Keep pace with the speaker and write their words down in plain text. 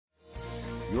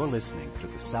You're listening to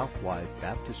the Southwide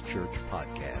Baptist Church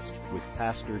podcast with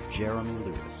Pastor Jeremy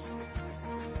Lewis.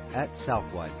 At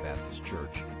Southwide Baptist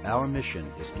Church, our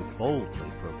mission is to boldly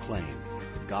proclaim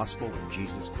the gospel of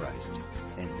Jesus Christ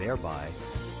and thereby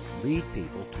lead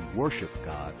people to worship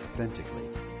God authentically,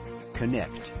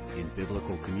 connect in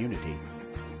biblical community,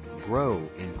 grow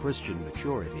in Christian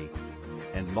maturity,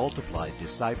 and multiply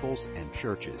disciples and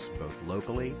churches both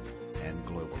locally and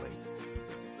globally.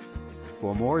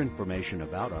 For more information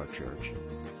about our church,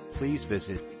 please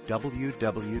visit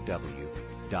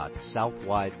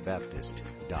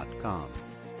www.southwidebaptist.com.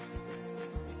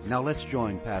 Now let's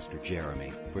join Pastor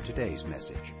Jeremy for today's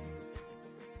message.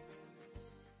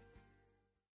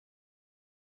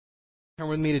 Turn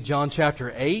with me to John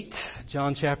chapter 8.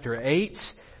 John chapter 8.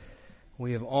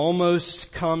 We have almost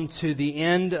come to the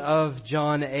end of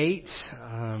John 8,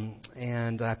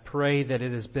 and I pray that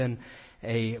it has been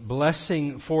a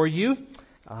blessing for you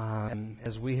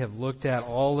as we have looked at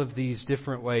all of these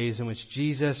different ways in which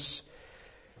Jesus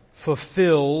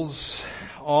fulfills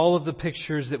all of the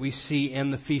pictures that we see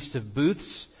in the Feast of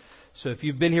Booths. So if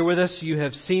you've been here with us, you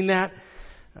have seen that.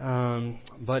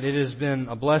 But it has been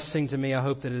a blessing to me. I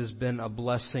hope that it has been a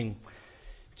blessing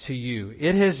to you.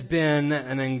 It has been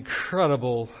an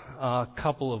incredible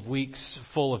couple of weeks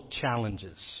full of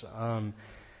challenges.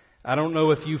 I don't know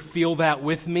if you feel that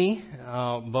with me,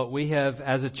 but we have,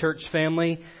 as a church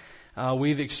family,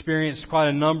 we've experienced quite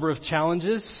a number of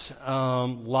challenges,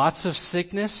 lots of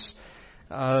sickness.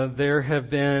 There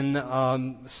have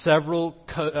been several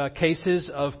cases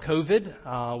of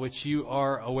COVID, which you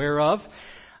are aware of.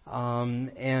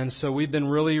 And so we've been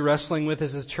really wrestling with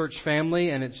as a church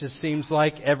family, and it just seems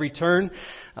like every turn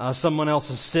someone else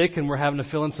is sick and we're having to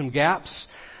fill in some gaps.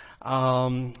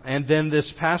 And then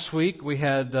this past week we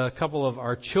had a couple of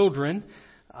our children.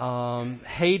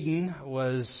 Hayden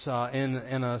was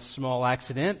in a small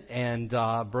accident and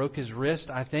broke his wrist,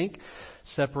 I think,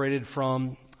 separated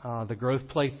from the growth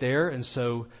plate there, and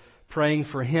so praying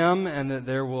for him and that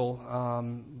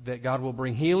that God will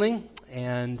bring healing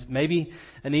and maybe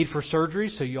a need for surgery.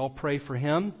 So you all pray for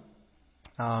him.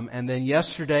 And then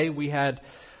yesterday we had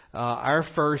our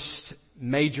first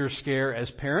major scare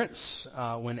as parents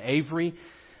when Avery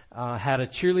had a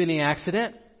cheerleading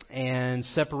accident and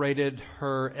separated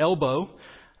her elbow,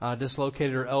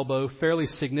 dislocated her elbow fairly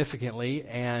significantly.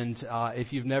 And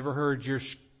if you've never heard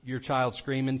your child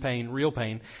scream in pain, real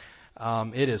pain,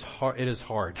 it is hard. It is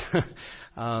hard.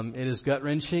 It is gut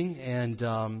wrenching, and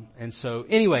so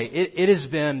anyway, it has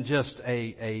been just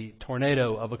a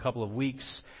tornado of a couple of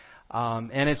weeks.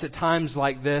 And it's at times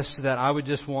like this that I would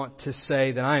just want to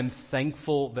say that I am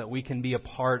thankful that we can be a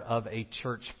part of a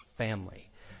church family.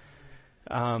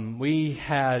 We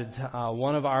had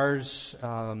one of ours,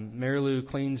 Mary Lou,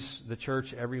 cleans the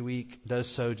church every week,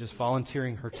 does so just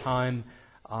volunteering her time.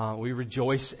 We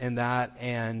rejoice in that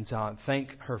and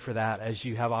thank her for that as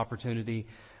you have opportunity.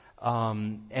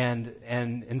 And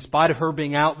in spite of her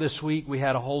being out this week, we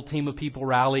had a whole team of people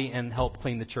rally and help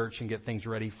clean the church and get things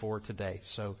ready for today.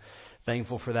 So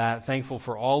thankful for that. Thankful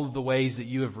for all of the ways that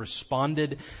you have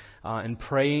responded in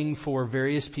praying for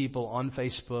various people on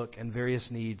Facebook and various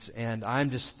needs. And I'm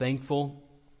just thankful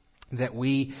that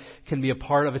we can be a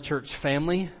part of a church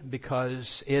family,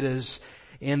 because it is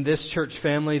in this church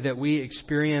family that we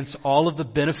experience all of the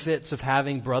benefits of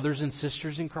having brothers and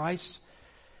sisters in Christ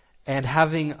and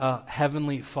having a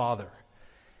heavenly Father.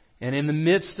 And in the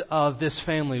midst of this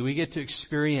family, we get to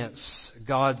experience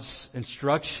God's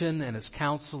instruction and His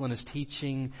counsel and His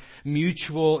teaching,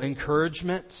 mutual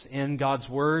encouragement in God's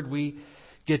Word. We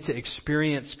get to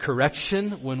experience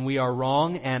correction when we are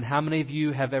wrong. And how many of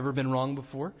you have ever been wrong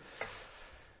before?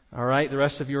 All right, the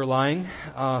rest of you are lying,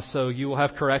 so you will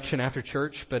have correction after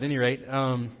church. But at any rate,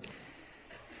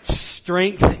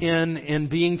 strength in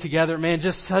being together. Man,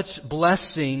 just such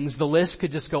blessings. The list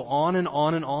could just go on and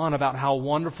on and on about how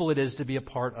wonderful it is to be a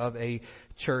part of a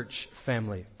church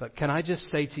family. But can I just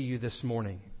say to you this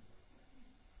morning,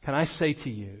 can I say to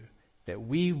you that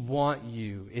we want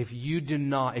you, if you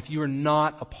are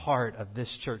not a part of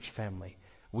this church family,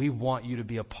 we want you to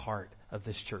be a part of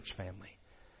this church family.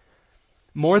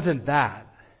 More than that,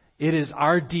 it is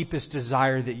our deepest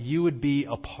desire that you would be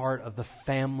a part of the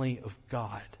family of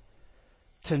God.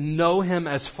 To know Him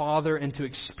as Father and to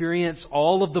experience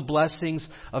all of the blessings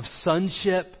of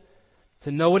sonship.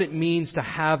 To know what it means to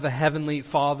have a Heavenly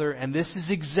Father. And this is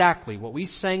exactly what we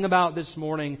sang about this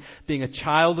morning, being a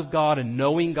child of God and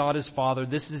knowing God as Father.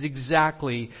 This is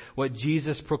exactly what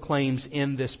Jesus proclaims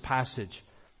in this passage.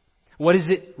 What does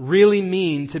it really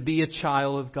mean to be a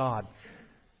child of God?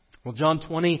 Well, John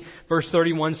 20, verse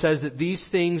 31 says that these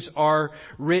things are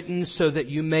written so that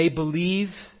you may believe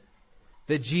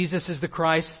that Jesus is the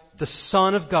Christ, the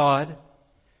Son of God,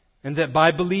 and that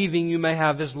by believing you may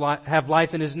have life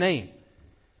in His name.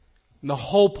 And the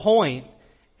whole point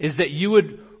is that you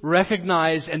would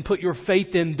recognize and put your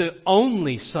faith in the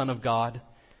only Son of God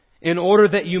in order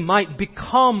that you might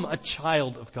become a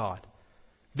child of God.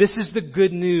 This is the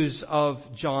good news of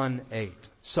John 8.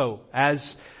 So,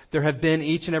 as there have been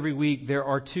each and every week, there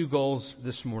are two goals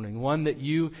this morning. One, that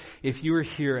you, if you are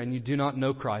here and you do not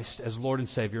know Christ as Lord and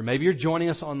Savior, maybe you're joining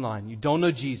us online, you don't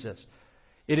know Jesus,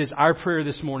 it is our prayer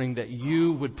this morning that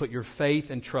you would put your faith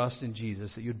and trust in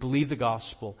Jesus, that you would believe the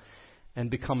gospel and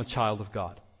become a child of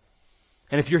God.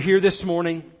 And if you're here this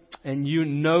morning and you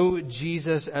know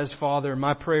Jesus as Father,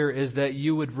 my prayer is that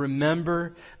you would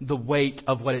remember the weight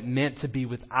of what it meant to be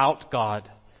without God,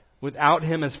 without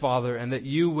Him as Father, and that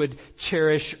you would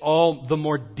cherish all the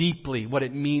more deeply what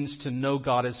it means to know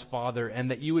God as Father,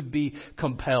 and that you would be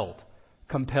compelled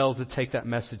to take that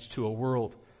message to a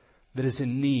world that is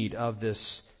in need of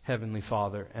this Heavenly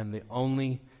Father. And the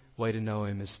only way to know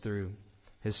Him is through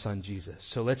His Son Jesus.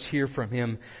 So let's hear from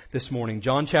Him this morning.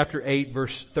 John chapter 8,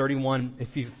 verse 31, if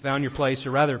you've found your place,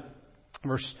 or rather,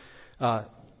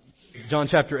 John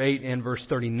chapter 8 and verse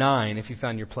 39, if you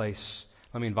found your place.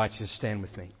 Let me invite you to stand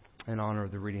with me in honor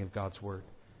of the reading of God's Word.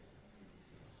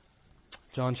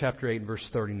 John chapter 8, verse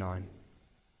 39.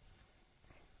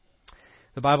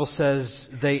 The Bible says,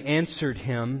 they answered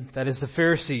him, that is the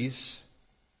Pharisees,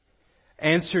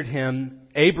 answered him,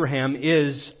 Abraham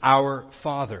is our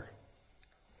father.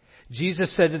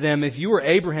 Jesus said to them, if you were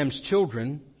Abraham's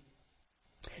children,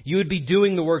 you would be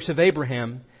doing the works of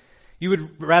Abraham. You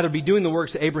would rather be doing the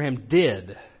works that Abraham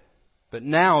did. But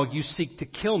now you seek to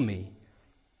kill me,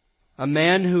 a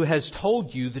man who has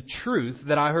told you the truth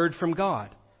that I heard from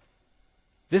God.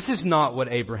 This is not what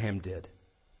Abraham did.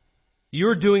 You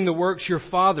are doing the works your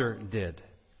father did.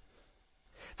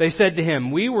 They said to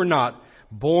him, we were not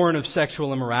born of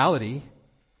sexual immorality.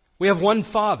 We have one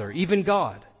Father, even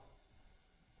God.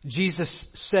 Jesus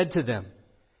said to them,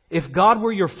 if God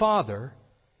were your Father,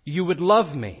 you would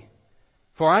love me.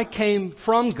 For I came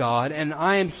from God, and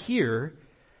I am here.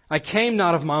 I came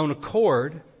not of my own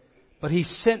accord, but He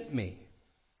sent me.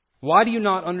 Why do you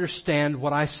not understand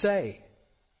what I say?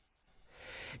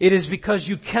 It is because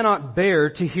you cannot bear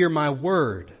to hear my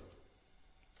word.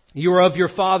 You are of your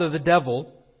father the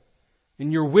devil,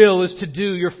 and your will is to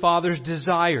do your father's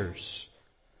desires.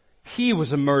 He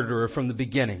was a murderer from the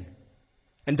beginning,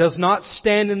 and does not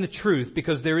stand in the truth,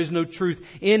 because there is no truth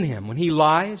in him. When he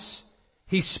lies,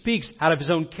 he speaks out of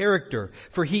his own character,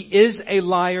 for he is a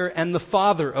liar and the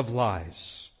father of lies.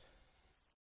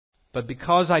 But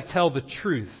because I tell the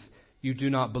truth, you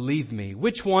do not believe me.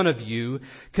 Which one of you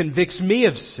convicts me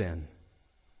of sin?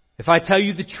 If I tell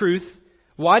you the truth,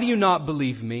 why do you not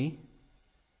believe me?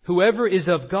 Whoever is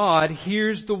of God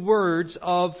hears the words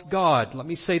of God. Let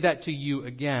me say that to you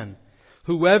again.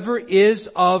 Whoever is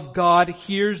of God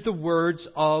hears the words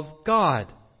of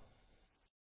God.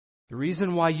 The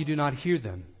reason why you do not hear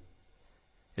them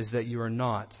is that you are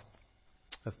not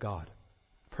of God.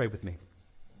 Pray with me.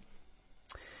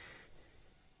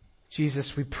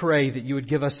 Jesus, we pray that you would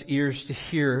give us ears to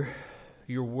hear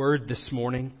your word this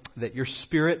morning, that your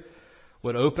Spirit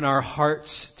would open our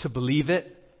hearts to believe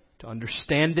it, to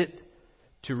understand it,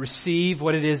 to receive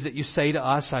what it is that you say to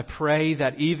us. I pray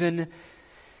that even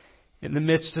in the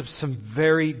midst of some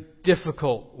very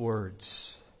difficult words,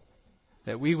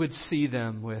 that we would see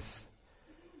them with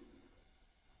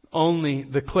only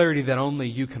the clarity that only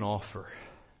you can offer.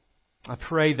 I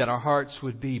pray that our hearts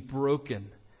would be broken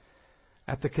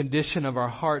at the condition of our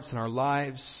hearts and our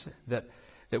lives,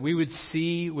 that we would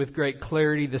see with great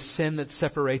clarity the sin that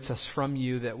separates us from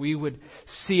you, that we would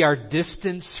see our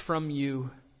distance from you.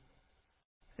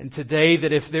 And today,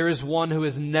 that if there is one who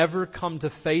has never come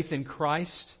to faith in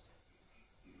Christ,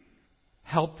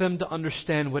 help them to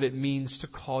understand what it means to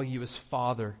call you as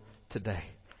Father today.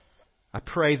 I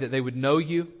pray that they would know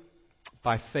you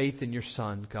by faith in your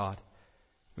Son, God.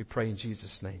 We pray in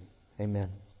Jesus' name. Amen.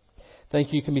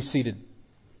 Thank you. You can be seated.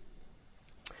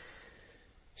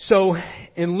 So,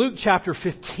 in Luke chapter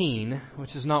 15,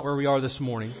 which is not where we are this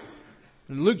morning,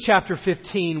 in Luke chapter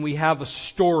 15 we have a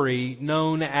story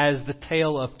known as the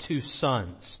tale of two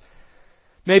sons.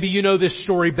 Maybe you know this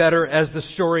story better as the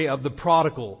story of the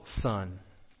prodigal son.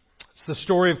 It's the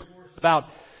story, of course, about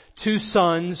two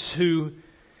sons who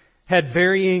had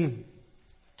varying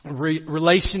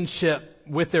relationship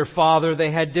with their father.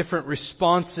 They had different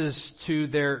responses to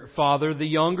their father. The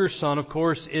younger son, of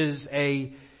course, is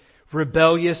a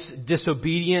rebellious,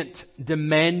 disobedient,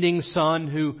 demanding son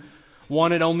who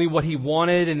wanted only what he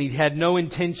wanted, and he had no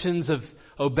intentions of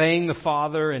obeying the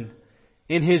father. And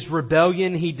in his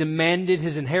rebellion, he demanded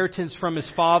his inheritance from his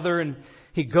father, and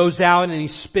he goes out and he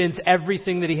spends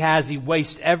everything that he has. He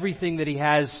wastes everything that he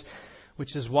has,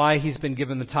 which is why he's been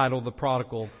given the title the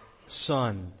prodigal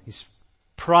son. He's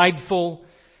prideful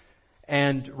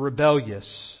and rebellious.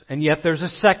 And yet there's a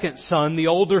second son, the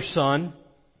older son,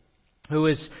 who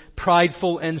is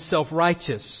prideful and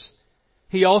self-righteous.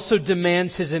 He also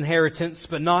demands his inheritance,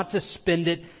 but not to spend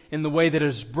it in the way that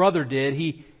his brother did.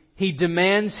 He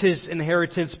demands his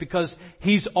inheritance because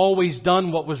he's always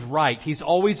done what was right. He's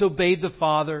always obeyed the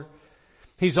father.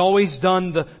 He's always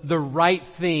done the right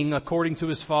thing according to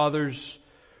his father's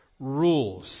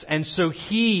rules. And so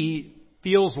he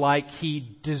feels like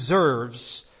he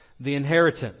deserves the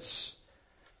inheritance.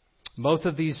 Both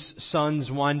of these sons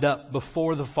wind up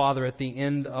before the father at the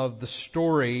end of the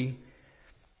story.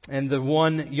 And the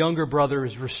one younger brother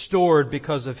is restored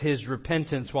because of his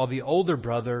repentance, while the older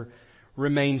brother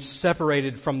remains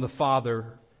separated from the father,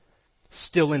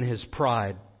 still in his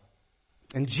pride.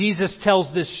 And Jesus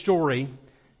tells this story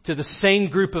to the same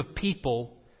group of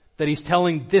people that he's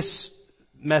telling this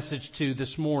message to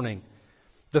this morning.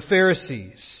 The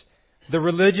Pharisees, the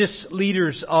religious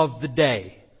leaders of the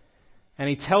day. And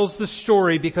he tells the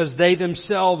story because they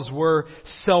themselves were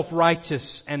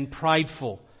self-righteous and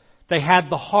prideful. They had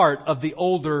the heart of the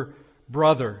older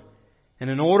brother. And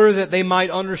in order that they might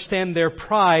understand their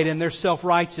pride and their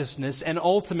self-righteousness and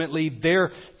ultimately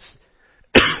their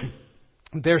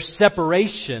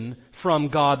separation from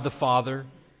God the Father,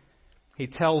 he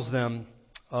tells them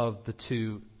of the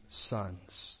two sons.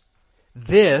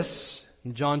 This,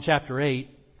 in John chapter 8,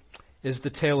 is the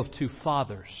tale of two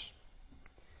fathers.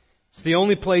 It's the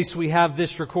only place we have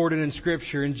this recorded in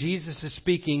Scripture, and Jesus is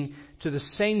speaking to the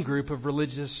same group of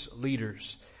religious leaders.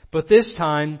 But this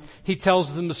time, he tells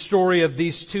them the story of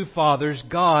these two fathers,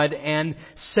 God and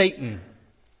Satan.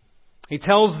 He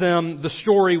tells them the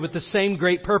story with the same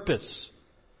great purpose,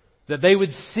 that they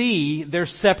would see their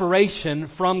separation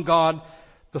from God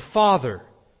the Father.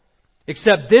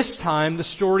 Except this time, the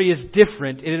story is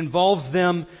different. It involves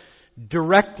them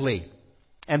directly.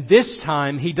 And this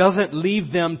time, he doesn't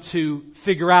leave them to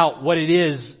figure out what it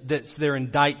is that's their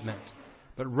indictment.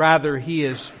 But rather, he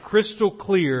is crystal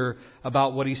clear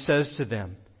about what he says to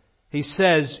them. He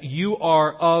says, "You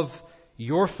are of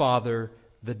your father,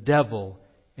 the devil,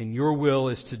 and your will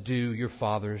is to do your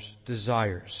father's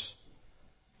desires."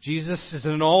 Jesus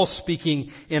isn't all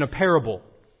speaking in a parable.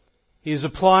 He is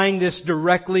applying this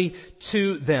directly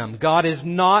to them. God is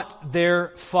not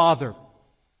their father.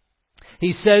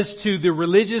 He says to the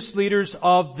religious leaders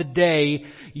of the day,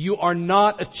 you are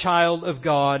not a child of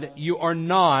God. You are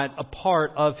not a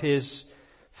part of His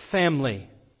family.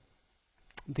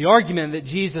 The argument that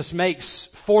Jesus makes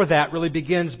for that really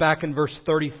begins back in verse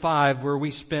 35, where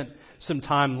we spent some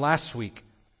time last week.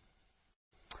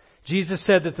 Jesus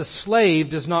said that the slave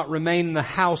does not remain in the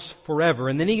house forever.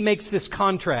 And then He makes this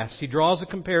contrast. He draws a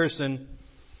comparison.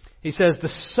 He says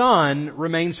the son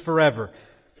remains forever.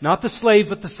 Not the slave,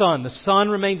 but the son. The son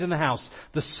remains in the house.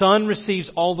 The son receives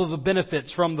all of the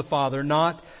benefits from the father,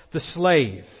 not the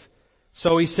slave.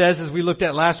 So He says, as we looked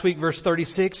at last week, verse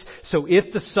 36, so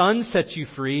if the Son sets you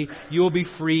free, you will be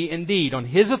free indeed. On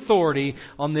His authority,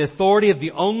 on the authority of the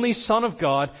only Son of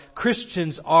God,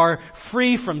 Christians are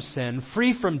free from sin,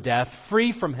 free from death,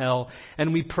 free from hell,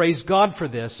 and we praise God for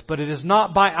this, but it is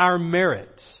not by our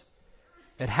merit.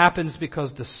 It happens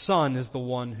because the Son is the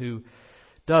one who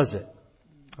does it.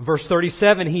 Verse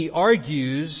 37, He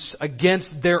argues against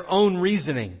their own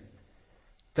reasoning.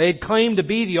 They had claimed to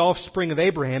be the offspring of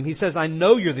Abraham. He says, I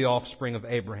know you're the offspring of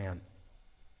Abraham.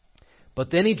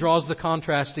 But then He draws the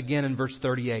contrast again in verse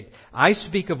 38. I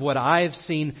speak of what I have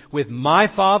seen with my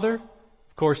Father.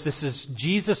 Of course, this is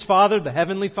Jesus' Father, the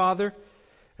Heavenly Father.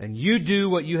 And you do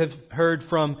what you have heard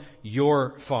from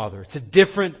your Father. It's a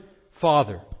different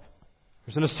Father.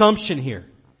 There's an assumption here.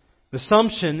 The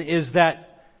assumption is that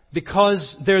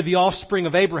because they're the offspring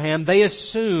of Abraham, they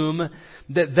assume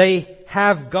that they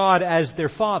have God as their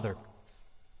father.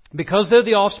 Because they're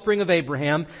the offspring of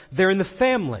Abraham, they're in the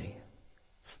family.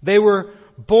 They were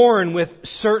born with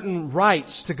certain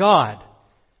rights to God.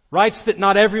 Rights that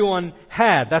not everyone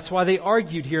had. That's why they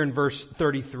argued here in verse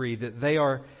 33 that they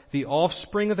are the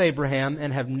offspring of Abraham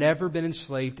and have never been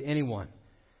enslaved to anyone.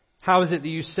 How is it that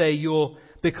you say you'll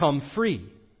become free?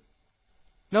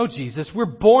 No, Jesus, we're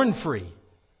born free.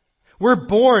 We're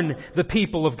born the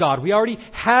people of God. We already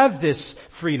have this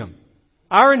freedom.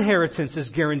 Our inheritance is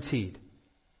guaranteed.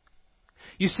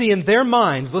 You see, in their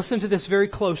minds, listen to this very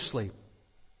closely.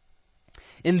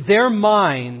 In their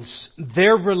minds,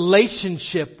 their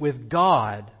relationship with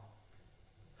God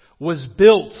was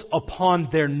built upon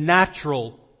their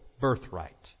natural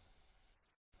birthright.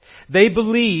 They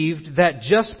believed that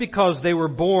just because they were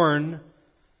born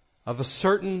of a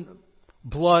certain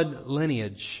blood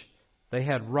lineage, they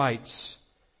had rights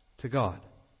to God.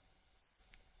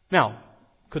 Now,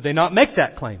 could they not make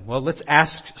that claim? Well, let's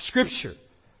ask Scripture.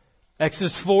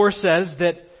 Exodus 4 says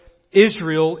that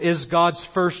Israel is God's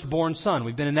firstborn son.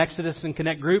 We've been in Exodus and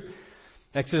Connect Group.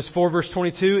 Exodus 4 verse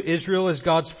 22, Israel is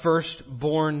God's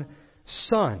firstborn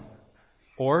son.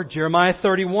 Or Jeremiah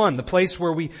 31, the place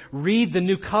where we read the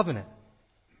new covenant.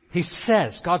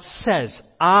 God says,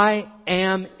 I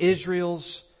am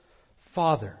Israel's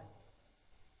father.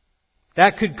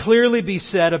 That could clearly be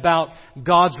said about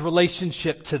God's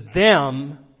relationship to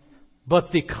them,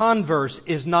 but the converse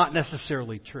is not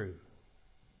necessarily true.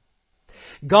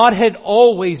 God had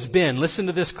always been, listen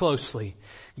to this closely,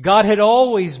 God had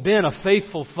always been a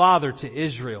faithful father to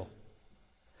Israel.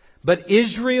 But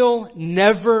Israel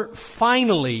never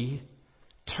finally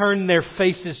turned their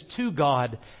faces to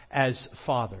God as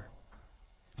Father.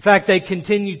 In fact, they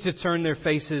continued to turn their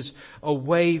faces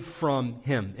away from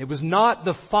Him. It was not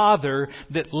the Father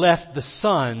that left the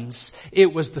sons.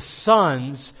 It was the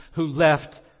sons who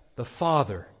left the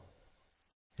Father.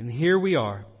 And here we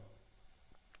are.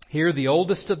 Here, the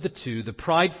oldest of the two, the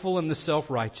prideful and the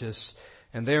self-righteous,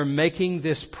 and they are making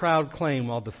this proud claim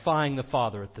while defying the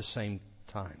Father at the same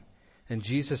time. And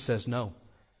Jesus says, no.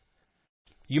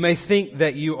 You may think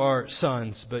that you are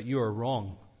sons, but you are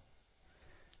wrong.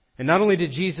 And not only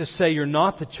did Jesus say you're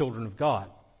not the children of God,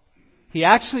 He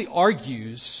actually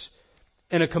argues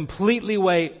in a completely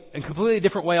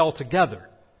different way altogether.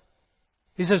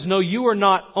 He says, no, you are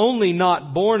not only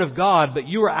not born of God, but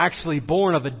you are actually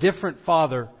born of a different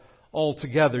father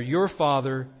altogether. Your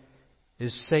father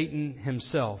is Satan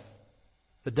himself,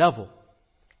 the devil.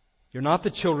 You're not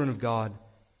the children of God.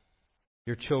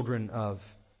 You're children of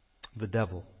the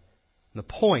devil. And the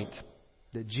point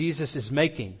that Jesus is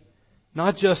making,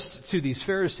 not just to these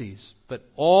Pharisees, but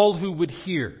all who would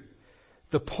hear,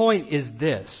 the point is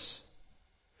this.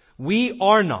 We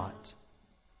are not,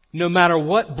 no matter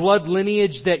what blood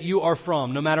lineage that you are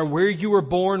from, no matter where you were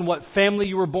born, what family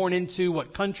you were born into,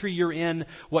 what country you're in,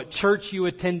 what church you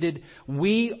attended,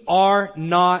 we are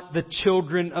not the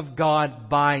children of God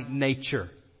by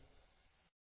nature.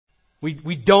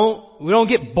 We don't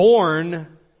get born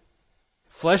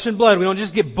flesh and blood. We don't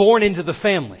just get born into the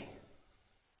family.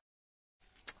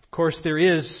 Of course, there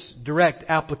is direct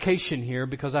application here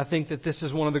because I think that this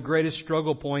is one of the greatest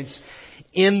struggle points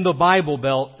in the Bible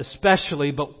Belt, especially,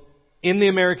 but in the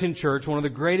American church, one of the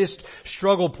greatest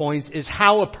struggle points is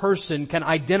how a person can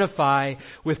identify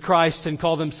with Christ and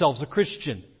call themselves a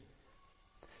Christian.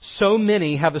 So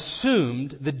many have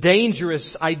assumed the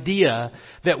dangerous idea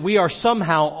that we are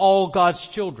somehow all God's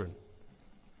children.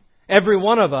 Every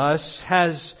one of us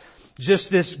has just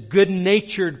this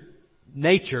good-natured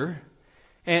nature,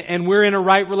 and we're in a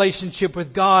right relationship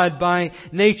with God by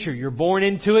nature. You're born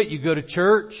into it, you go to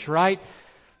church, right?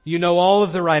 You know all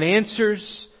of the right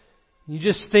answers. You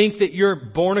just think that you're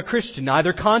born a Christian,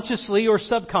 either consciously or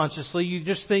subconsciously. You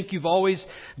just think you've always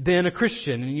been a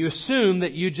Christian, and you assume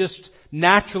that you just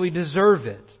naturally deserve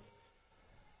it.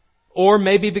 Or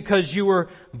maybe because you were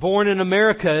born in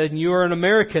America and you are an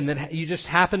American that you just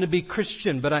happen to be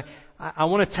Christian. But I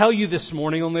want to tell you this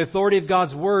morning on the authority of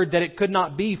God's Word that it could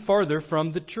not be farther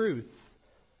from the truth.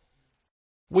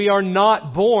 We are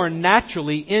not born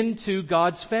naturally into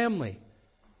God's family.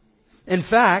 In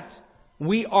fact,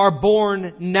 we are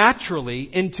born naturally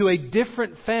into a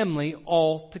different family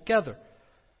altogether.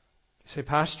 You say,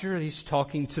 Pastor, he's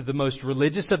talking to the most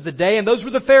religious of the day, and those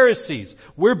were the Pharisees.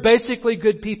 We're basically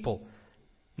good people.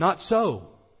 Not so.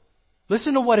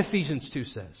 Listen to what Ephesians 2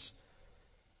 says.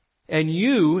 And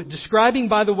you, describing,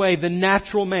 by the way, the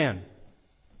natural man,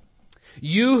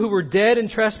 you who were dead in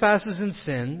trespasses and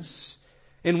sins,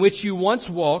 in which you once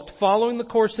walked, following the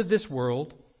course of this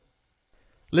world.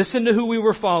 Listen to who we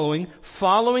were following.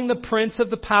 Following the prince of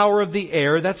the power of the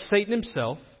air, that's Satan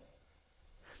himself.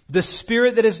 The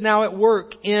spirit that is now at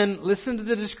work in, listen to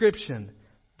the description,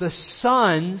 the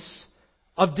sons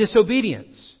of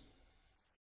disobedience.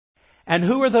 And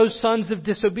who are those sons of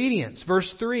disobedience? Verse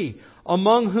 3,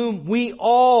 among whom we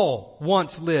all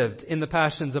once lived in the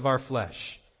passions of our flesh,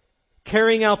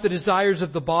 carrying out the desires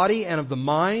of the body and of the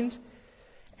mind,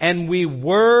 and we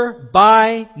were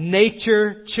by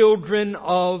nature children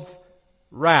of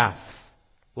wrath,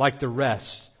 like the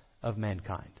rest of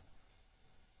mankind.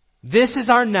 This is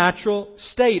our natural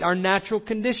state, our natural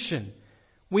condition.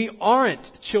 We aren't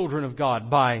children of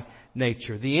God by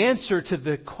nature? The answer to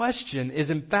the question is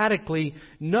emphatically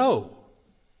no.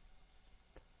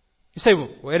 You say, well,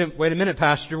 wait a minute,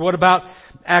 Pastor. What about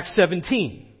Acts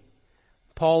 17?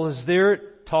 Paul is there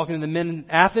talking to the men in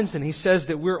Athens, and he says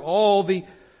that we're all the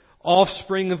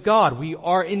offspring of God. We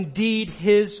are indeed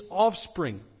His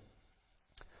offspring.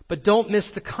 But don't miss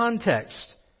the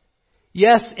context.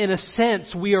 Yes, in a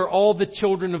sense, we are all the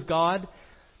children of God,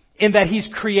 in that He's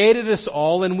created us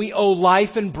all, and we owe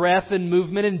life and breath and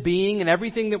movement and being and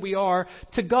everything that we are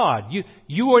to God.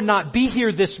 You would not be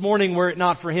here this morning were it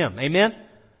not for Him. Amen?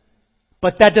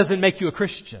 But that doesn't make you a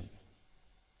Christian.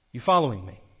 You following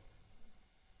me?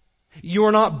 You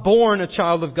are not born a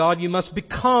child of God. You must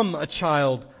become a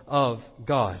child of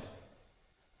God.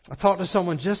 I talked to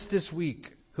someone just this week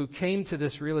who came to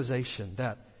this realization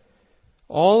that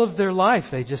all of their life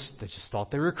they just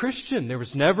thought they were a Christian. There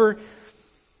was never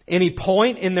any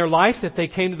point in their life that they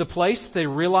came to the place that they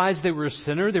realized they were a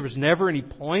sinner. There was never any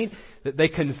point that they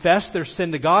confessed their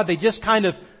sin to God. They just kind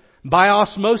of, by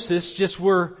osmosis, just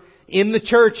were in the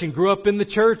church and grew up in the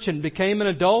church and became an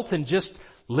adult and just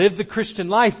lived the Christian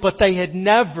life. But they had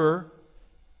never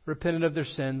repented of their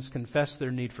sins, confessed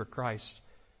their need for Christ,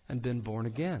 and been born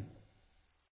again.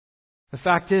 The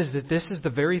fact is that this is the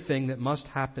very thing that must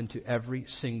happen to every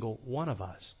single one of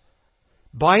us.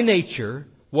 By nature,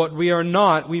 what we are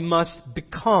not, we must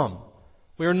become.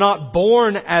 We are not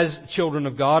born as children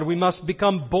of God. We must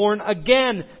become born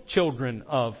again children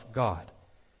of God.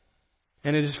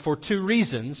 And it is for two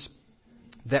reasons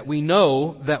that we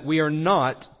know that we are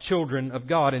not children of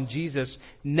God. And Jesus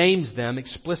names them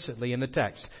explicitly in the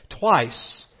text.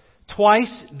 Twice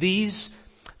these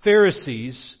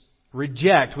Pharisees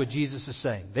reject what Jesus is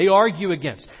saying. They argue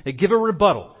against. They give a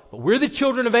rebuttal. But we're the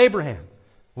children of Abraham.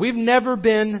 We've never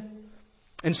been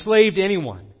enslaved to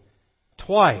anyone.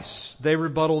 Twice they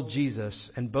rebutted Jesus,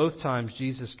 and both times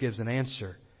Jesus gives an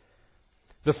answer.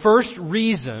 The first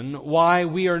reason why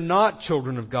we are not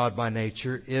children of God by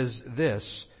nature is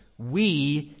this: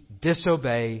 we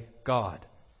disobey God.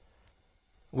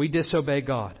 We disobey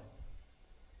God.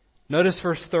 Notice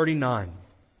verse 39.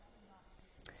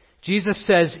 Jesus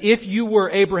says, if you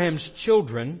were Abraham's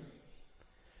children,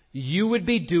 you would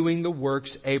be doing the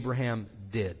works Abraham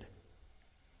did.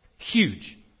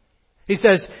 Huge. He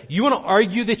says, you want to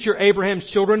argue that you're Abraham's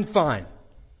children? Fine.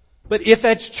 But if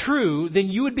that's true, then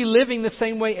you would be living the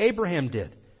same way Abraham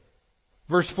did.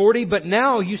 Verse 40, but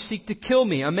now you seek to kill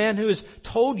me, a man who has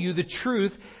told you the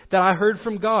truth that I heard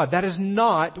from God. That is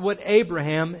not what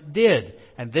Abraham did.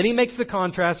 And then he makes the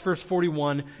contrast, verse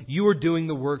 41, you are doing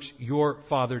the works your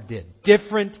father did.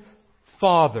 Different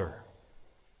father.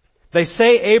 They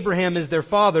say Abraham is their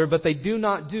father, but they do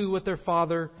not do what their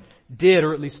father did,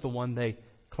 or at least the one they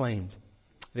claimed.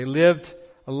 They lived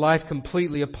a life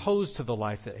completely opposed to the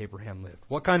life that Abraham lived.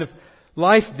 What kind of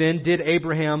life then did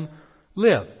Abraham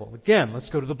live? Well, again, let's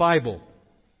go to the Bible.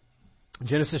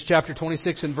 Genesis chapter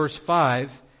 26 and verse 5.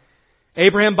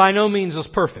 Abraham by no means was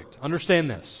perfect. Understand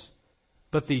this.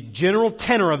 But the general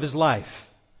tenor of his life,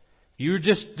 you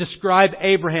just describe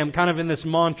Abraham kind of in this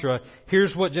mantra.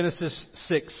 Here's what Genesis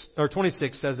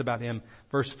 26 says about him.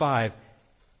 Verse 5.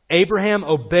 Abraham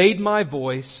obeyed my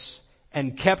voice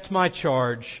and kept my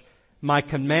charge, my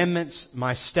commandments,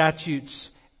 my statutes,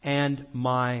 and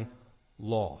my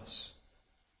laws.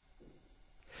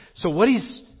 So what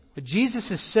Jesus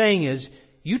is saying is,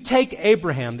 you take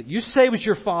Abraham that you say was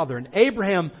your father, and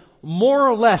Abraham more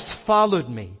or less followed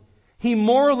me. He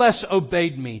more or less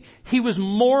obeyed me. He was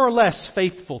more or less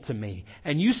faithful to me.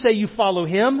 And you say you follow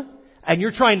him, and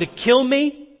you're trying to kill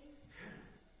me?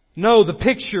 No, the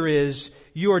picture is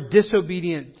you are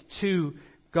disobedient to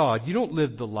God. You don't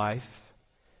live the life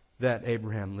that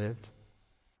Abraham lived.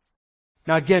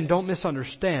 Now again, don't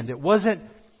misunderstand. It wasn't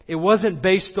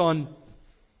based on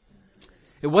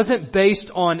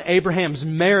Abraham's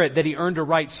merit that he earned a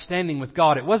right standing with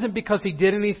God. It wasn't because he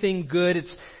did anything good.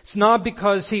 It's not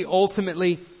because he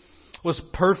ultimately was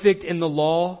perfect in the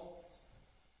law.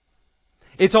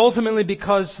 It's ultimately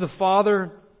because the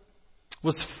Father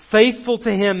was faithful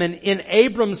to him, and in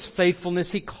Abram's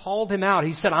faithfulness, He called him out.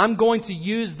 He said, I'm going to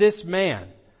use this man.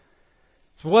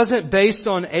 It wasn't based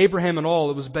on Abraham at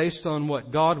all. It was based on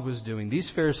what God was doing.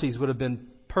 These Pharisees would have been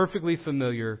perfectly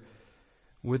familiar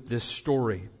with this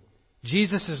story.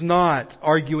 Jesus is not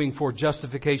arguing for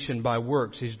justification by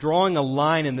works. He's drawing a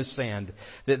line in the sand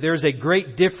that there's a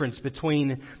great difference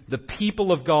between the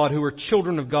people of God who are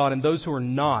children of God and those who are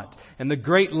not. And the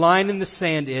great line in the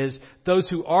sand is those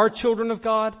who are children of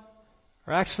God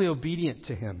are actually obedient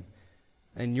to Him,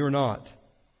 and you're not.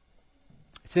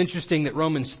 It's interesting that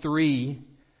Romans 3,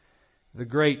 the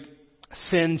great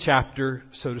sin chapter,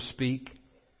 so to speak,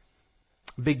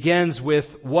 begins with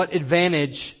what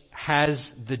advantage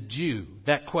has the Jew?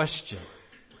 That question.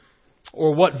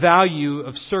 Or what value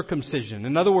of circumcision?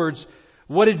 In other words,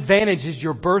 what advantage is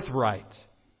your birthright?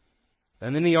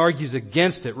 And then he argues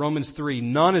against it. Romans 3,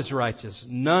 none is righteous.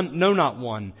 None, no, not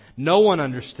one. No one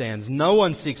understands. No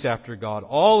one seeks after God.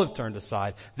 All have turned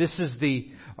aside. This is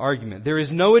the argument. There is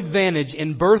no advantage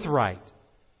in birthright.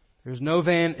 There is no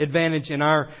advantage in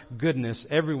our goodness.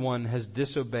 Everyone has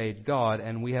disobeyed God,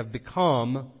 and we have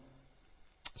become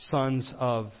sons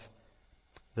of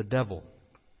the devil.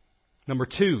 Number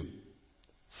 2,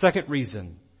 second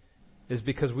reason is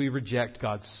because we reject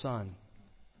God's Son.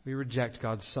 We reject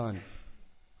God's Son.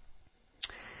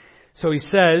 So he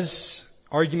says,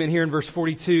 argument here in verse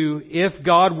 42, if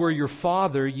God were your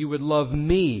Father, you would love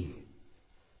me.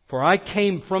 For I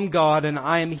came from God and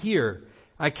I am here.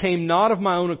 I came not of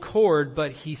my own accord,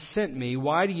 but He sent me.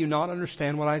 Why do you not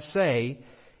understand what I say?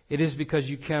 It is because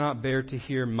you cannot bear to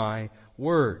hear my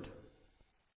word.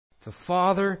 If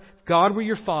God were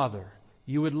your Father,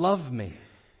 you would love me.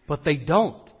 But they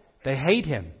don't. They hate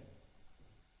Him.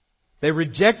 They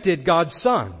rejected God's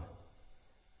Son.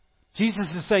 Jesus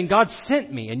is saying, God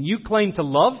sent me, and you claim to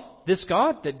love this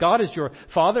God, that God is your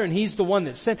Father, and He's the one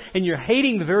that sent, and you're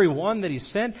hating the very one that He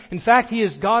sent. In fact, He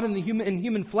is God in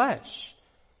human flesh.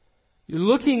 You're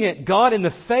looking at God in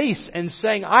the face and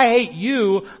saying, I hate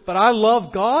you, but I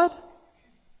love God?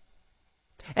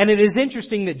 And it is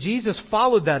interesting that Jesus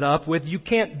followed that up with, you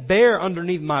can't bear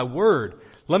underneath my word.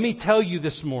 Let me tell you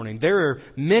this morning, there are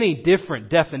many different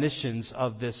definitions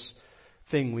of this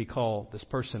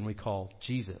person we call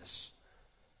Jesus.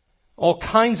 All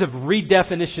kinds of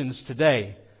redefinitions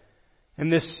today.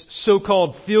 And this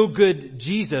so-called feel-good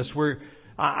Jesus, where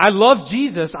I love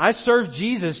Jesus, I serve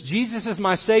Jesus, Jesus is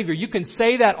my Savior. You can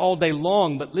say that all day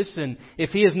long, but listen, if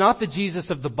He is not the Jesus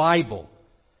of the Bible,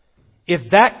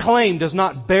 if that claim does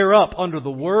not bear up under the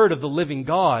Word of the living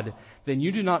God, then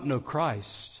you do not know Christ.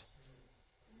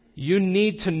 You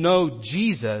need to know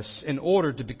Jesus in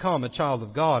order to become a child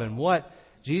of God. And what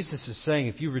Jesus is saying,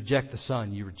 if you reject the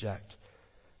Son, you reject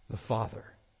the Father.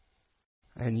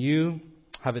 And you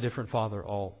have a different Father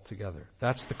altogether.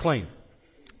 That's the claim.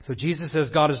 So Jesus says,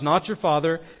 God is not your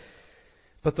Father.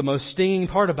 But the most stinging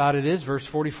part about it is verse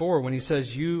 44 when He says,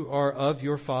 you are of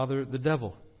your father, the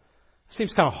devil.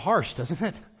 Seems kind of harsh, doesn't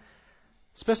it?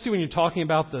 Especially when you're talking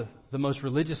about the most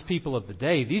religious people of the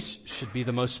day. These should be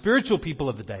the most spiritual people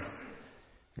of the day.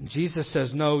 And Jesus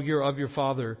says, no, you're of your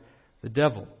father, the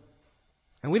devil.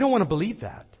 And we don't want to believe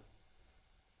that.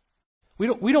 We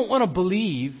don't want to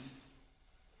believe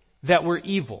that we're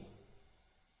evil.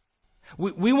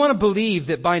 We want to believe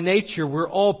that by nature we're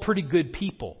all pretty good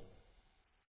people.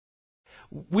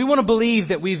 We want to believe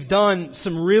that we've done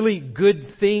some really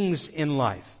good things in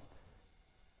life.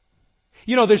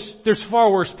 You know, there's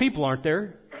far worse people, aren't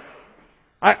there?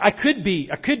 I could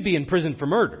be in prison for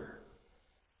murder.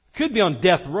 Could be on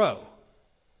death row.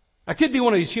 I could be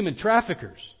one of these human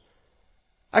traffickers.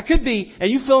 I could be,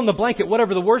 and you fill in the blanket,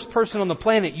 whatever the worst person on the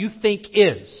planet you think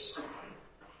is.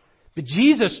 But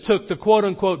Jesus took the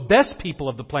quote-unquote best people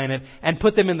of the planet and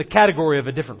put them in the category of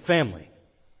a different family.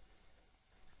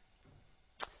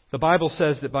 The Bible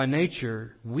says that by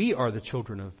nature, we are the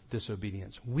children of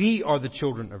disobedience. We are the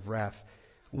children of wrath.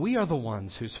 We are the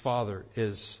ones whose father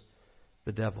is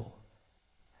the devil.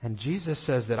 And Jesus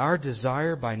says that our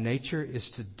desire by nature is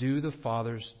to do the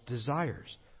Father's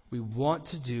desires. We want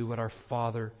to do what our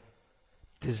Father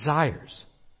desires.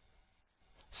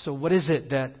 So what is it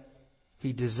that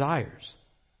He desires?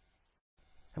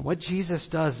 And what Jesus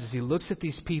does is He looks at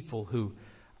these people who,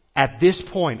 at this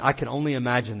point, I can only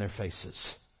imagine their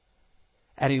faces.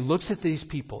 And He looks at these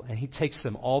people and He takes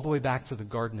them all the way back to the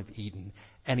Garden of Eden.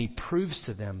 And He proves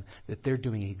to them that they're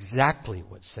doing exactly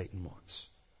what Satan wants.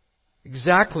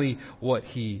 Exactly what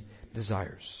he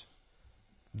desires.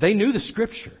 They knew the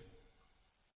Scripture.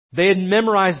 They had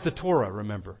memorized the Torah,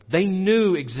 remember. They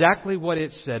knew exactly what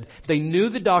it said. They knew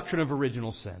the doctrine of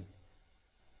original sin.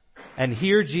 And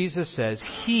here Jesus says,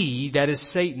 he, that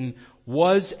is Satan,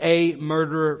 was a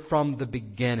murderer from the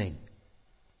beginning.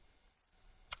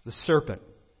 The serpent.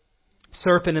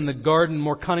 Serpent in the garden,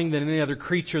 more cunning than any other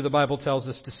creature, the Bible tells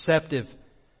us, deceptive,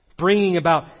 bringing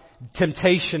about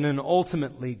temptation and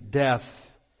ultimately death.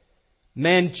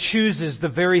 Man chooses the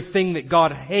very thing that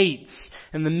God hates.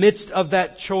 In the midst of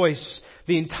that choice,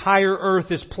 the entire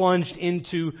earth is plunged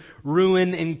into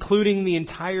ruin, including the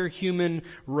entire human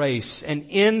race. And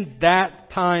in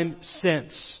that time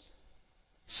since,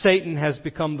 Satan has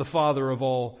become the father of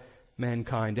all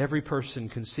mankind. Every person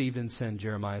conceived in sin,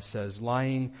 Jeremiah says,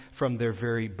 lying from their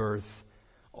very birth,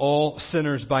 all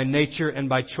sinners by nature and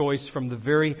by choice from the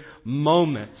very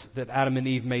moment that Adam and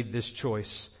Eve made this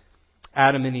choice.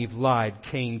 Adam and Eve lied,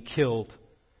 Cain killed,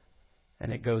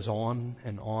 and it goes on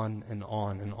and on and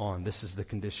on and on. This is the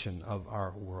condition of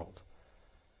our world.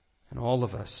 And all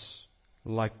of us,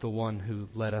 like the one who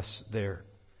led us there.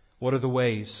 What are the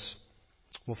ways?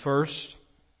 Well, first,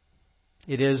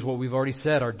 it is what we've already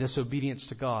said, our disobedience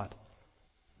to God.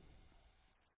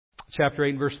 Chapter 8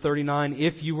 and verse 39,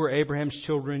 if you were Abraham's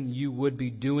children, you would be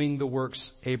doing the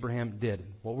works Abraham did.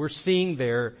 What we're seeing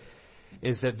there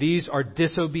is that these are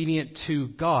disobedient to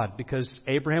God because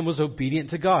Abraham was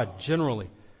obedient to God, generally.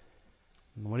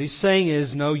 And what he's saying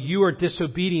is, no, you are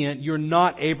disobedient. You're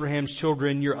not Abraham's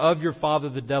children. You're of your father,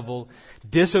 the devil.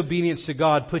 Disobedience to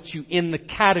God puts you in the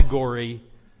category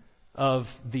of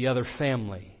the other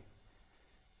family.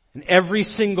 And every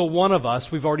single one of us,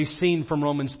 we've already seen from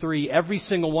Romans 3, every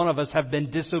single one of us have been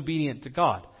disobedient to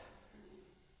God.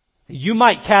 You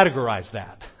might categorize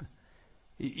that.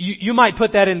 You might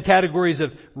put that in categories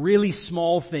of really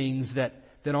small things that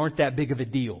aren't that big of a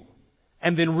deal.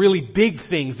 And then really big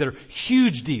things that are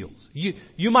huge deals.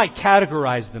 You might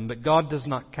categorize them, but God does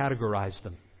not categorize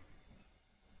them.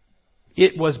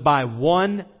 It was by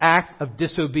one act of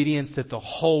disobedience that the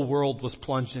whole world was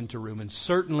plunged into ruin. And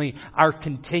certainly our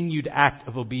continued act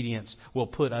of obedience will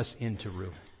put us into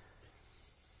ruin.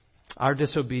 Our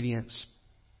disobedience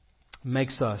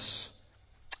makes us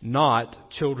not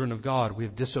children of God. We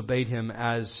have disobeyed Him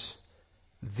as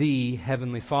the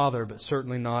Heavenly Father, but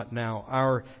certainly not now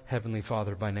our Heavenly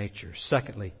Father by nature.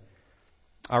 Secondly,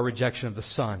 our rejection of the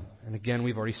Son. And again,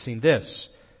 we've already seen this.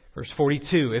 Verse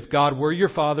 42, if God were your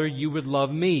Father, you would love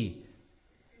me.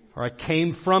 For I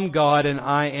came from God and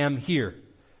I am here.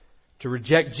 To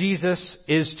reject Jesus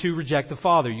is to reject the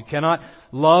Father. You cannot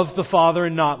love the Father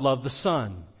and not love the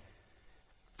Son.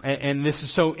 And this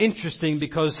is so interesting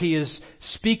because he is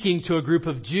speaking to a group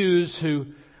of Jews who,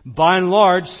 by and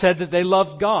large, said that they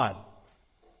loved God.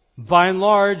 By and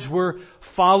large, were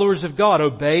followers of God,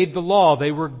 obeyed the law.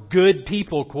 They were good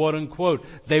people, quote unquote.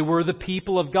 They were the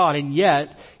people of God. And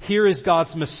yet, here is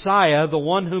God's Messiah, the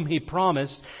one whom He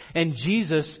promised, and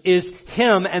Jesus is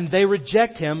Him, and they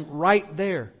reject Him right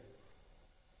there.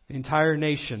 The entire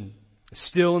nation is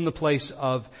still in the place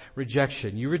of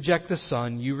rejection. You reject the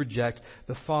Son, you reject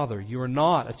the Father. You are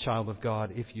not a child of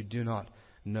God if you do not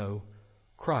know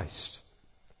Christ.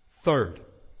 Third,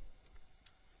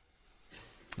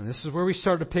 and this is where we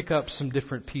start to pick up some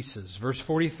different pieces. Verse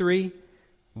 43,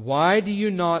 why do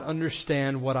you not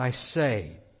understand what I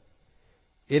say?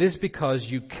 It is because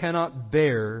you cannot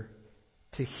bear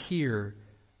to hear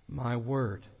my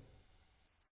word.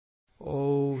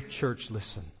 Oh, church,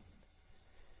 listen.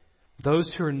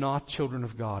 Those who are not children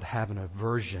of God have an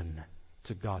aversion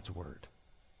to God's word.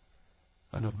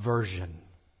 An aversion.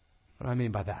 What do I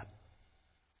mean by that?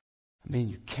 I mean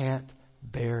you can't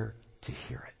bear to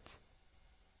hear it.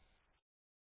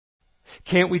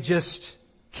 Can't we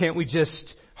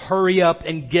just hurry up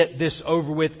and get this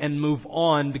over with and move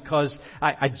on because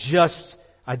I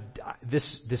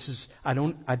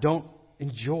don't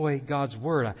enjoy God's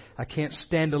word. I can't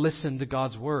stand to listen to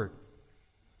God's word.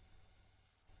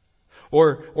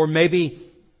 Or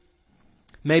maybe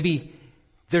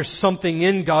there's something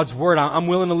in God's word. I'm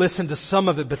willing to listen to some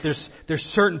of it, but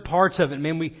there's certain parts of it.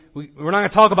 Man, we're not going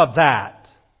to talk about that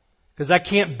because I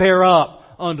can't bear up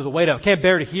under the weight of it. I can't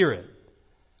bear to hear it.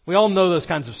 We all know those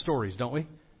kinds of stories, don't we?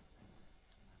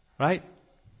 Right?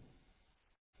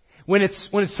 When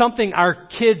it's something our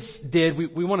kids did,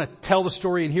 we want to tell the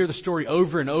story and hear the story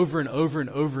over and over and over and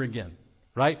over again.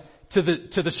 Right? To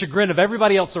the chagrin of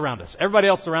everybody else around us. Everybody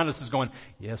else around us is going,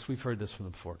 yes, we've heard this from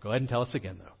them before. Go ahead and tell us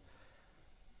again, though.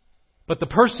 But the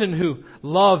person who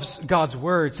loves God's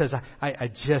word says, I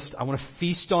want to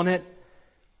feast on it.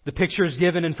 The picture is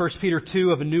given in 1 Peter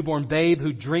 2 of a newborn babe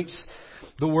who drinks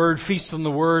the word, feasts on the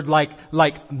word like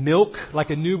milk, like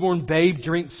a newborn babe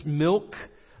drinks milk.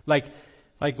 Like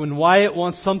when Wyatt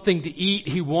wants something to eat,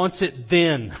 he wants it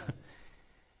then.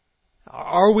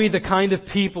 Are we the kind of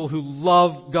people who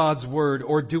love God's word,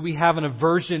 or do we have an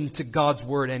aversion to God's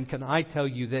word? And can I tell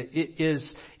you that it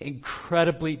is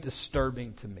incredibly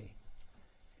disturbing to me.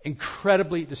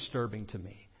 Incredibly disturbing to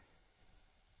me.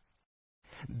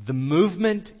 The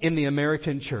movement in the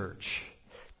American church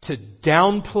to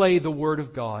downplay the Word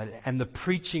of God and the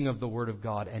preaching of the Word of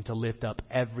God and to lift up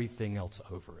everything else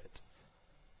over it.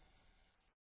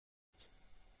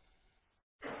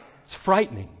 It's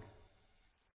frightening.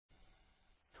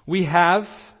 We have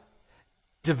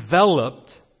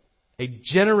developed a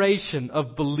generation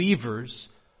of believers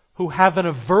who have an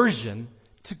aversion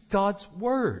to God's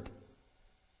Word.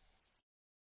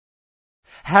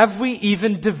 Have we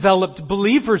even developed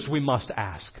believers, we must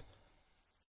ask?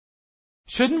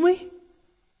 Shouldn't we?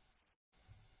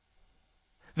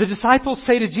 The disciples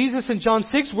say to Jesus in John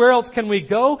 6, where else can we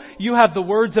go? You have the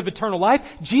words of eternal life.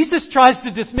 Jesus tries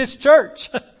to dismiss church.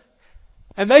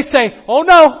 And they say, oh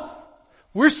no,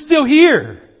 we're still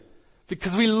here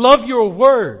because we love your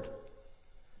word.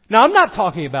 Now, I'm not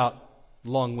talking about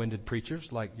long-winded preachers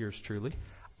like yours truly.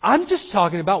 I'm just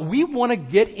talking about we want to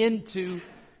get into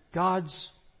God's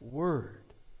word.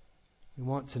 We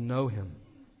want to know Him.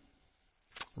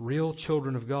 Real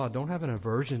children of God don't have an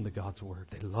aversion to God's word.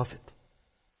 They love it.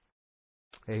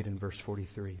 8 in verse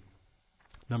 43.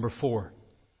 Number 4.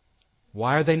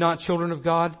 Why are they not children of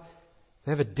God?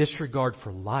 They have a disregard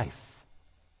for life.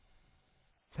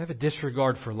 They have a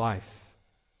disregard for life.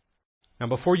 Now,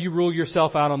 before you rule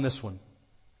yourself out on this one,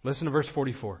 listen to verse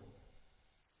 44.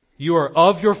 You are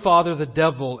of your father the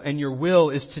devil, and your will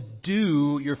is to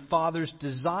do your father's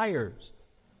desires.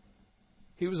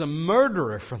 He was a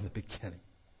murderer from the beginning.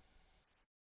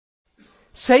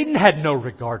 Satan had no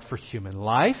regard for human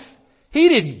life. He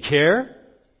didn't care.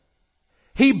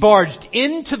 He barged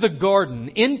into the garden,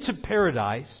 into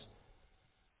paradise,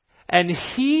 and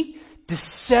he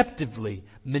deceptively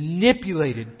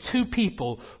manipulated two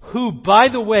people who, by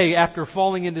the way, after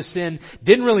falling into sin,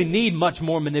 didn't really need much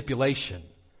more manipulation.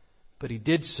 But he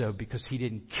did so because he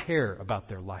didn't care about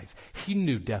their life. He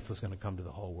knew death was going to come to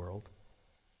the whole world.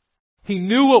 He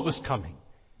knew what was coming,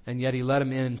 and yet he let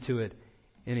them into it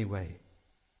anyway.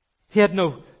 He had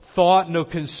no thought, no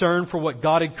concern for what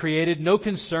God had created, no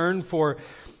concern for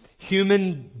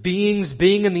human beings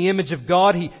being in the image of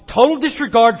God. He total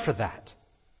disregard for that.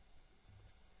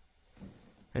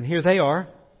 And here they are,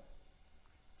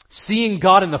 seeing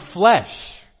God in the flesh,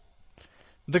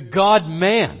 the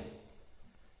God-man,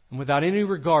 and without any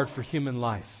regard for human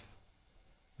life.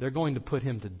 They're going to put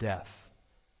Him to death.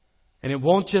 And it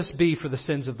won't just be for the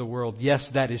sins of the world. Yes,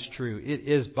 that is true. It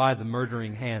is by the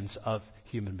murdering hands of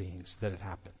human beings that it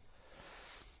happened.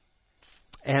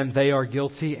 And they are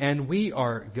guilty, and we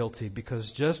are guilty, because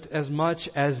just as much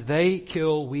as they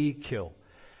kill, we kill.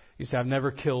 You say, I've never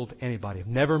killed anybody. I've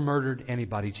never murdered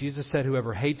anybody. Jesus said,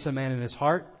 whoever hates a man in his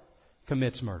heart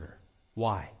commits murder.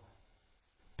 Why?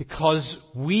 Because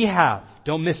we have,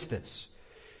 don't miss this,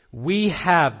 we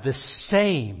have the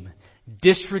same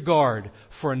disregard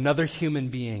for another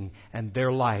human being and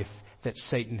their life that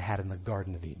Satan had in the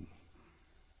Garden of Eden.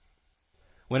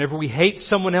 Whenever we hate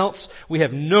someone else, we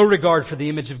have no regard for the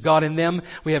image of God in them.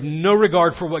 We have no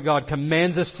regard for what God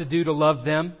commands us to do to love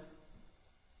them.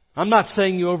 I'm not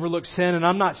saying you overlook sin, and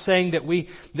I'm not saying that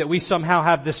we somehow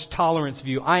have this tolerance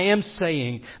view. I am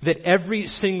saying that every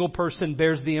single person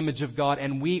bears the image of God,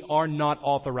 and we are not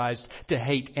authorized to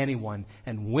hate anyone.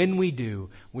 And when we do,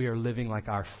 we are living like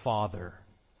our Father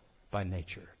by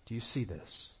nature. Do you see this?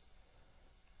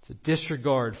 It's a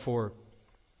disregard for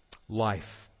life.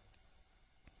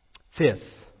 Fifth,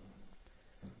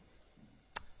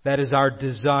 that is our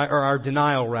desire, or our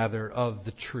denial rather, of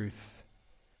the truth.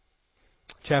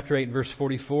 Chapter 8 verse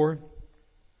 44.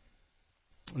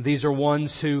 These are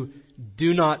ones who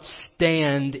do not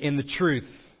stand in the truth.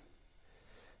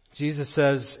 Jesus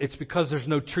says it's because there's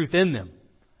no truth in them.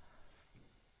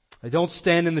 They don't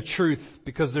stand in the truth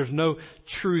because there's no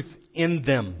truth in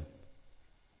them.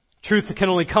 Truth can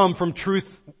only come from truth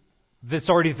that's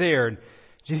already there. And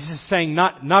Jesus is saying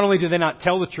not only do they not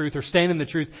tell the truth or stand in the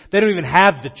truth, they don't even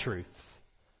have the truth.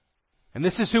 And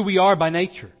this is who we are by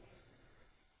nature.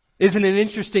 Isn't it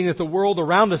interesting that the world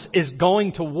around us is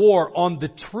going to war on the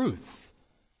truth?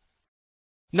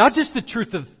 Not just the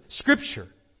truth of Scripture,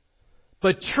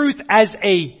 but truth as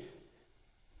a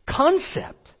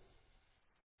concept.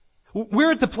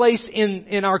 We're at the place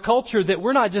in our culture that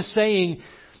we're not just saying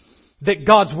that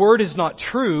God's Word is not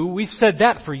true. We've said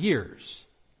that for years.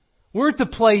 We're at the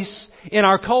place in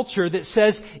our culture that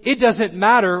says it doesn't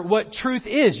matter what truth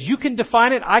is. You can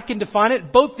define it, I can define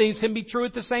it. Both things can be true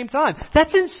at the same time.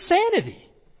 That's insanity.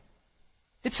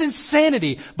 It's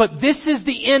insanity. But this is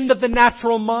the end of the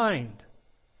natural mind.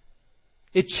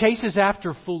 It chases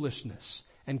after foolishness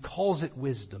and calls it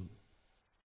wisdom.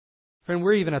 Friend,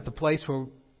 we're even at the place where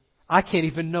I can't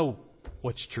even know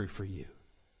what's true for you.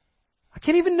 I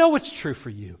can't even know what's true for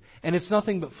you. And it's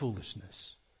nothing but foolishness.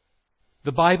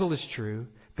 The Bible is true.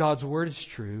 God's Word is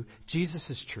true. Jesus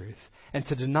is truth. And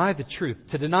to deny the truth,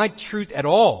 to deny truth at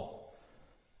all,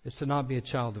 is to not be a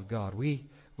child of God. We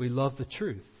love the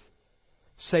truth.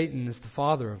 Satan is the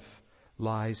father of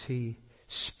lies. He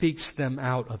speaks them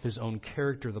out of his own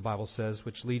character, the Bible says,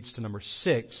 which leads to number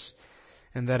 6,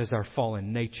 and that is our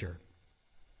fallen nature.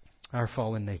 Our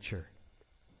fallen nature.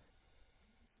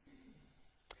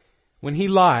 When he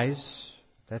lies,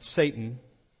 that's Satan,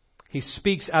 he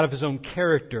speaks out of his own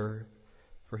character,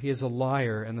 for he is a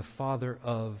liar and the father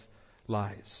of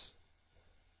lies.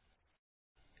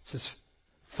 It's his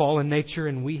fallen nature,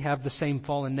 and we have the same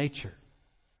fallen nature.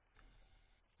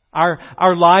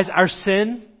 Our lies, our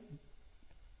sin,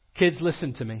 kids,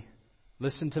 listen to me.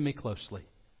 Listen to me closely.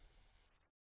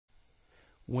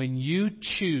 When you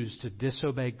choose to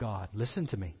disobey God, listen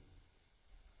to me.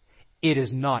 It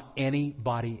is not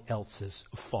anybody else's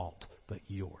fault but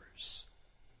yours.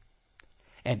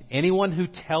 And anyone who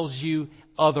tells you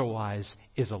otherwise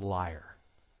is a liar.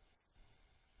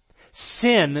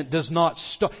 Sin does not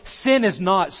sin is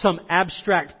not some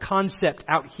abstract concept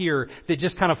out here that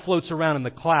just kind of floats around in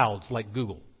the clouds like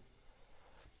Google.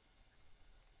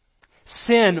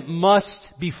 Sin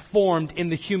must be formed in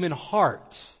the human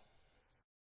heart.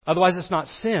 Otherwise it's not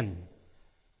sin.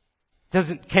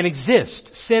 Can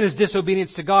exist. Sin is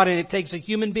disobedience to God, and it takes a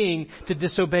human being to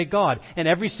disobey God. And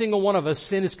every single one of us,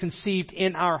 sin is conceived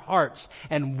in our hearts.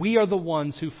 And we are the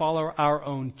ones who follow our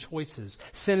own choices.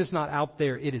 Sin is not out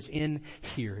there, it is in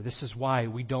here. This is why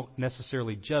we don't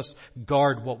necessarily just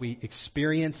guard what we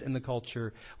experience in the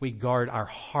culture. We guard our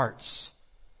hearts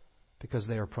because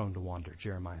they are prone to wander,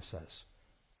 Jeremiah says.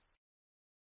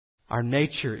 Our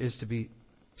nature is to be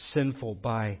sinful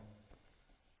by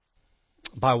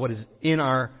what is in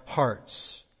our hearts.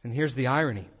 And here's the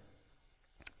irony.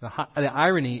 The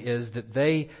irony is that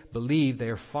they believe they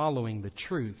are following the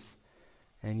truth,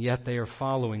 and yet they are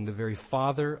following the very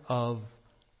father of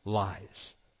lies.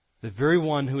 The very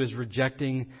one who is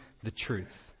rejecting the truth.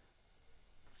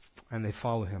 And they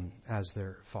follow him as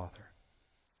their father.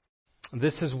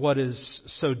 This is what is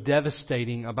so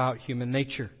devastating about human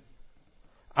nature.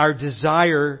 Our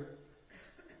desire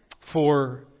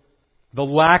for the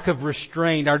lack of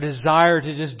restraint, our desire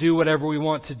to just do whatever we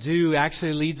want to do,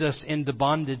 actually leads us into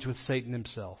bondage with Satan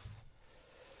himself.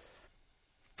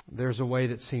 There's a way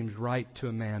that seems right to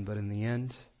a man, but in the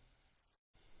end,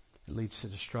 it leads to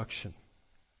destruction.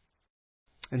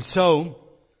 And so,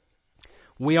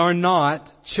 we are not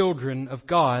children of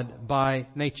God by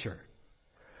nature.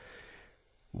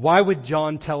 Why would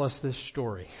John tell us this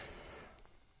story?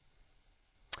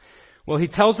 Well, he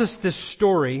tells us this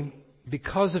story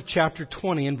because of chapter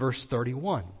 20 and verse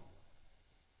 31.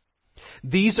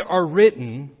 These are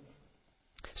written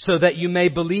so that you may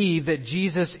believe that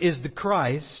Jesus is the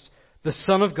Christ, the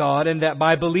Son of God, and that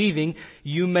by believing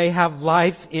you may have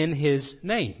life in His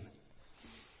name.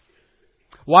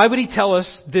 Why would he tell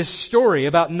us this story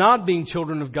about not being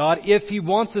children of God if he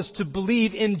wants us to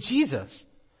believe in Jesus?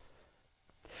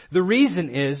 The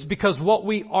reason is because what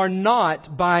we are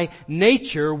not by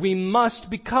nature, we must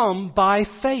become by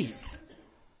faith.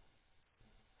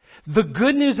 The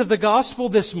good news of the gospel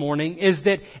this morning is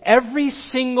that every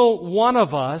single one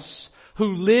of us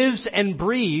who lives and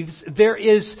breathes, there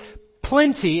is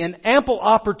plenty and ample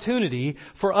opportunity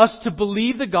for us to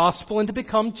believe the gospel and to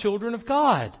become children of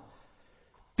God.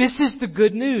 This is the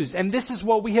good news, and this is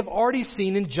what we have already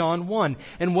seen in John 1.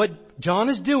 And what John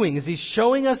is doing is he's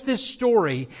showing us this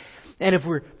story, and if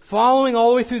we're following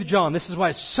all the way through John, this is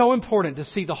why it's so important to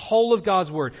see the whole of God's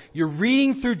Word. You're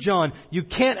reading through John, you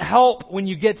can't help when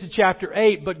you get to chapter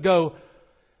 8 but go,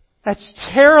 that's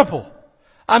terrible.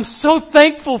 I'm so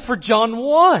thankful for John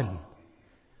 1,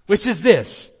 which is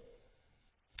this.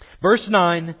 Verse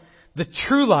 9, the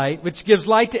true light, which gives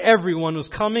light to everyone, was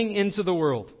coming into the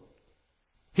world.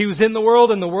 He was in the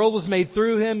world and the world was made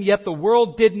through Him, yet the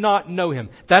world did not know Him.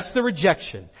 That's the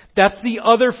rejection. That's the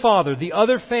other father, the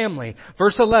other family.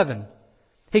 Verse 11,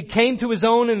 He came to His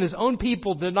own and His own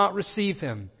people did not receive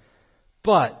Him.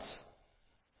 But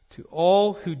to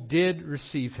all who did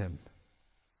receive Him,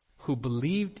 who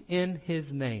believed in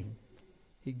His name,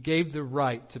 He gave the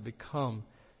right to become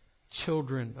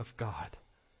children of God,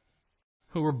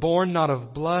 who were born not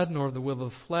of blood, nor of the will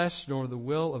of the flesh, nor of the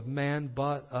will of man,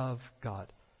 but of God.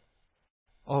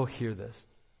 Oh, hear this.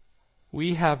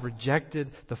 We have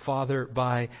rejected the Father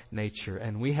by nature,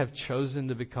 and we have chosen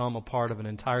to become a part of an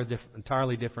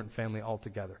entirely different family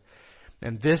altogether.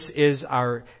 And this is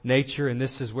our nature, and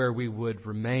this is where we would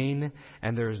remain,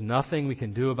 and there is nothing we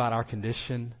can do about our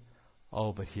condition.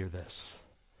 Oh, but hear this.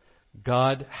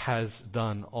 God has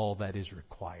done all that is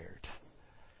required.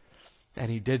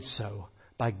 And He did so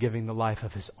by giving the life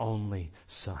of His only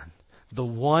Son. The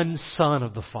one Son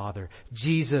of the Father,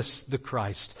 Jesus the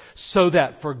Christ. So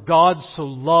that for God so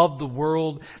loved the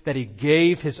world that He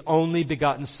gave His only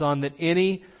begotten Son, that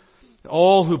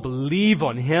all who believe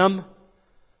on Him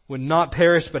would not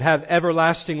perish but have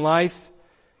everlasting life.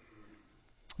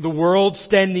 the world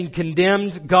standing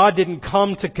condemned. God didn't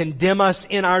come to condemn us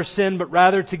in our sin, but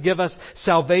rather to give us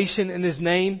salvation in His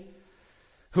name.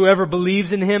 Whoever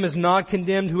believes in Him is not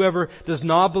condemned. Whoever does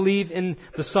not believe in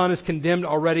the Son is condemned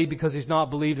already because he's not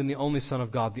believed in the only Son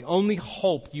of God. The only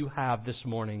hope you have this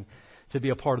morning to be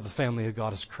a part of the family of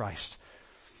God is Christ.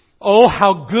 Oh,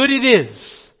 how good it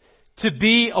is to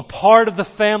be a part of the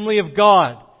family of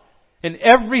God. And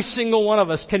every single one of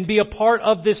us can be a part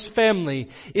of this family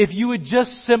if you would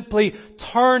just simply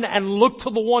turn and look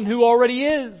to the one who already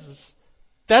is.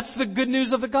 That's the good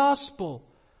news of the gospel.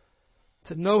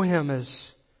 To know Him as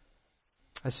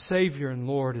Savior and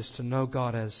Lord is to know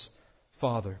God as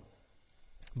Father.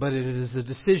 But it is a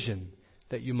decision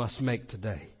that you must make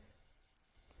today.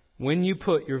 When you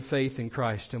put your faith in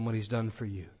Christ and what He's done for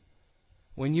you,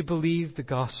 when you believe the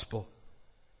gospel,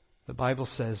 the Bible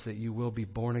says that you will be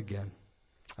born again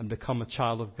and become a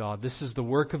child of God. This is the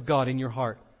work of God in your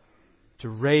heart, to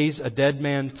raise a dead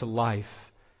man to life.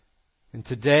 And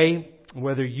today,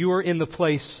 whether you are in the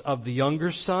place of the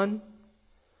younger son,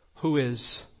 who is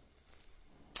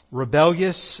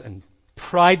rebellious and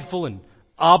prideful and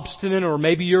obstinate, or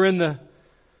maybe you're in the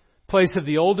place of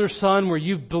the older son where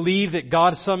you believe that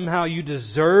God somehow you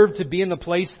deserve to be in the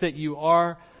place that you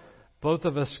are, both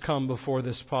of us come before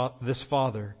this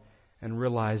Father and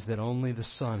realize that only the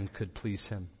Son could please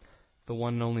Him, the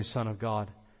one and only Son of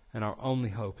God, and our only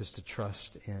hope is to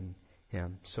trust in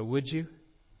Him. So would you?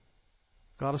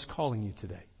 God is calling you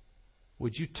today.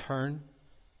 Would you turn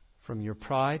from your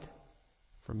pride,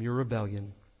 from your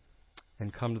rebellion,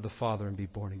 and come to the Father and be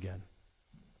born again?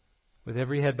 With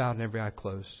every head bowed and every eye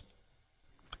closed.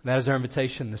 That is our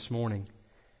invitation this morning,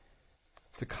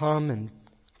 to come and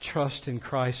trust in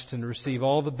Christ and receive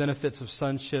all the benefits of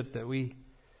sonship that we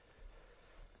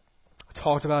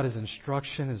talked about, His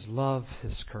instruction, His love,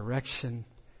 His correction,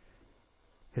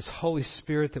 His Holy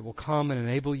Spirit that will come and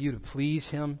enable you to please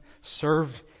Him, serve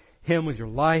Him with your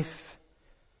life.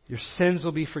 Your sins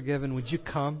will be forgiven. Would you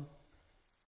come?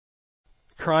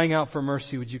 Crying out for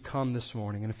mercy, would you come this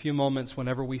morning? In a few moments,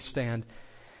 whenever we stand,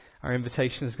 our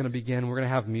invitation is going to begin. We're going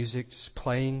to have music just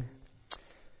playing.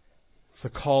 It's a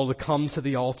call to come to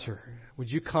the altar.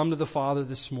 Would you come to the Father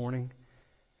this morning?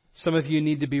 Some of you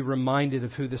need to be reminded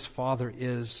of who this Father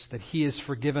is, that He has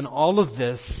forgiven all of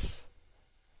this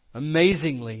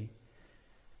amazingly,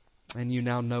 and you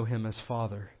now know Him as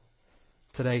Father.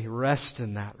 Today, rest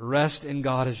in that. Rest in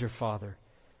God as your Father.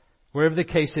 Wherever the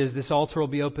case is, this altar will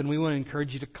be open. We want to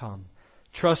encourage you to come.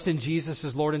 Trust in Jesus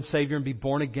as Lord and Savior and be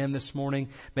born again this morning.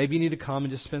 Maybe you need to come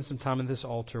and just spend some time at this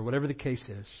altar. Whatever the case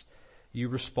is, you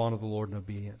respond to the Lord in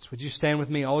obedience. Would you stand with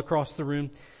me all across the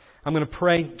room? I'm going to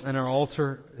pray, and our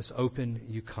altar is open.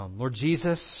 You come. Lord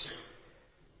Jesus,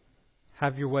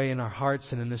 have your way in our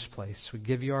hearts and in this place. We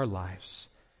give you our lives,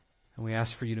 and we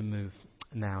ask for you to move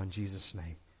now in Jesus'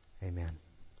 name. Amen.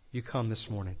 You come this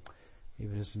morning,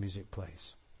 even as the music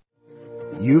plays.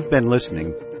 You've been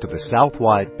listening to the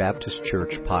Southwide Baptist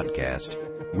Church podcast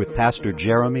with Pastor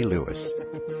Jeremy Lewis.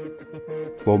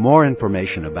 For more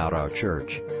information about our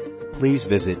church, please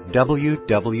visit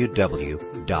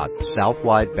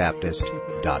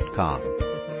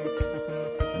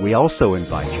www.southwidebaptist.com. We also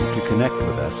invite you to connect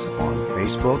with us on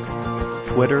Facebook,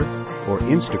 Twitter, or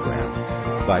Instagram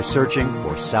by searching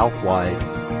for Southwide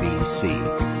BC.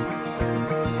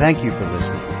 Thank you for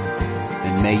listening,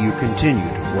 and may you continue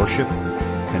to worship,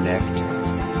 connect,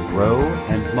 grow,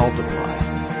 and multiply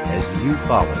as you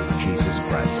follow Jesus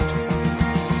Christ.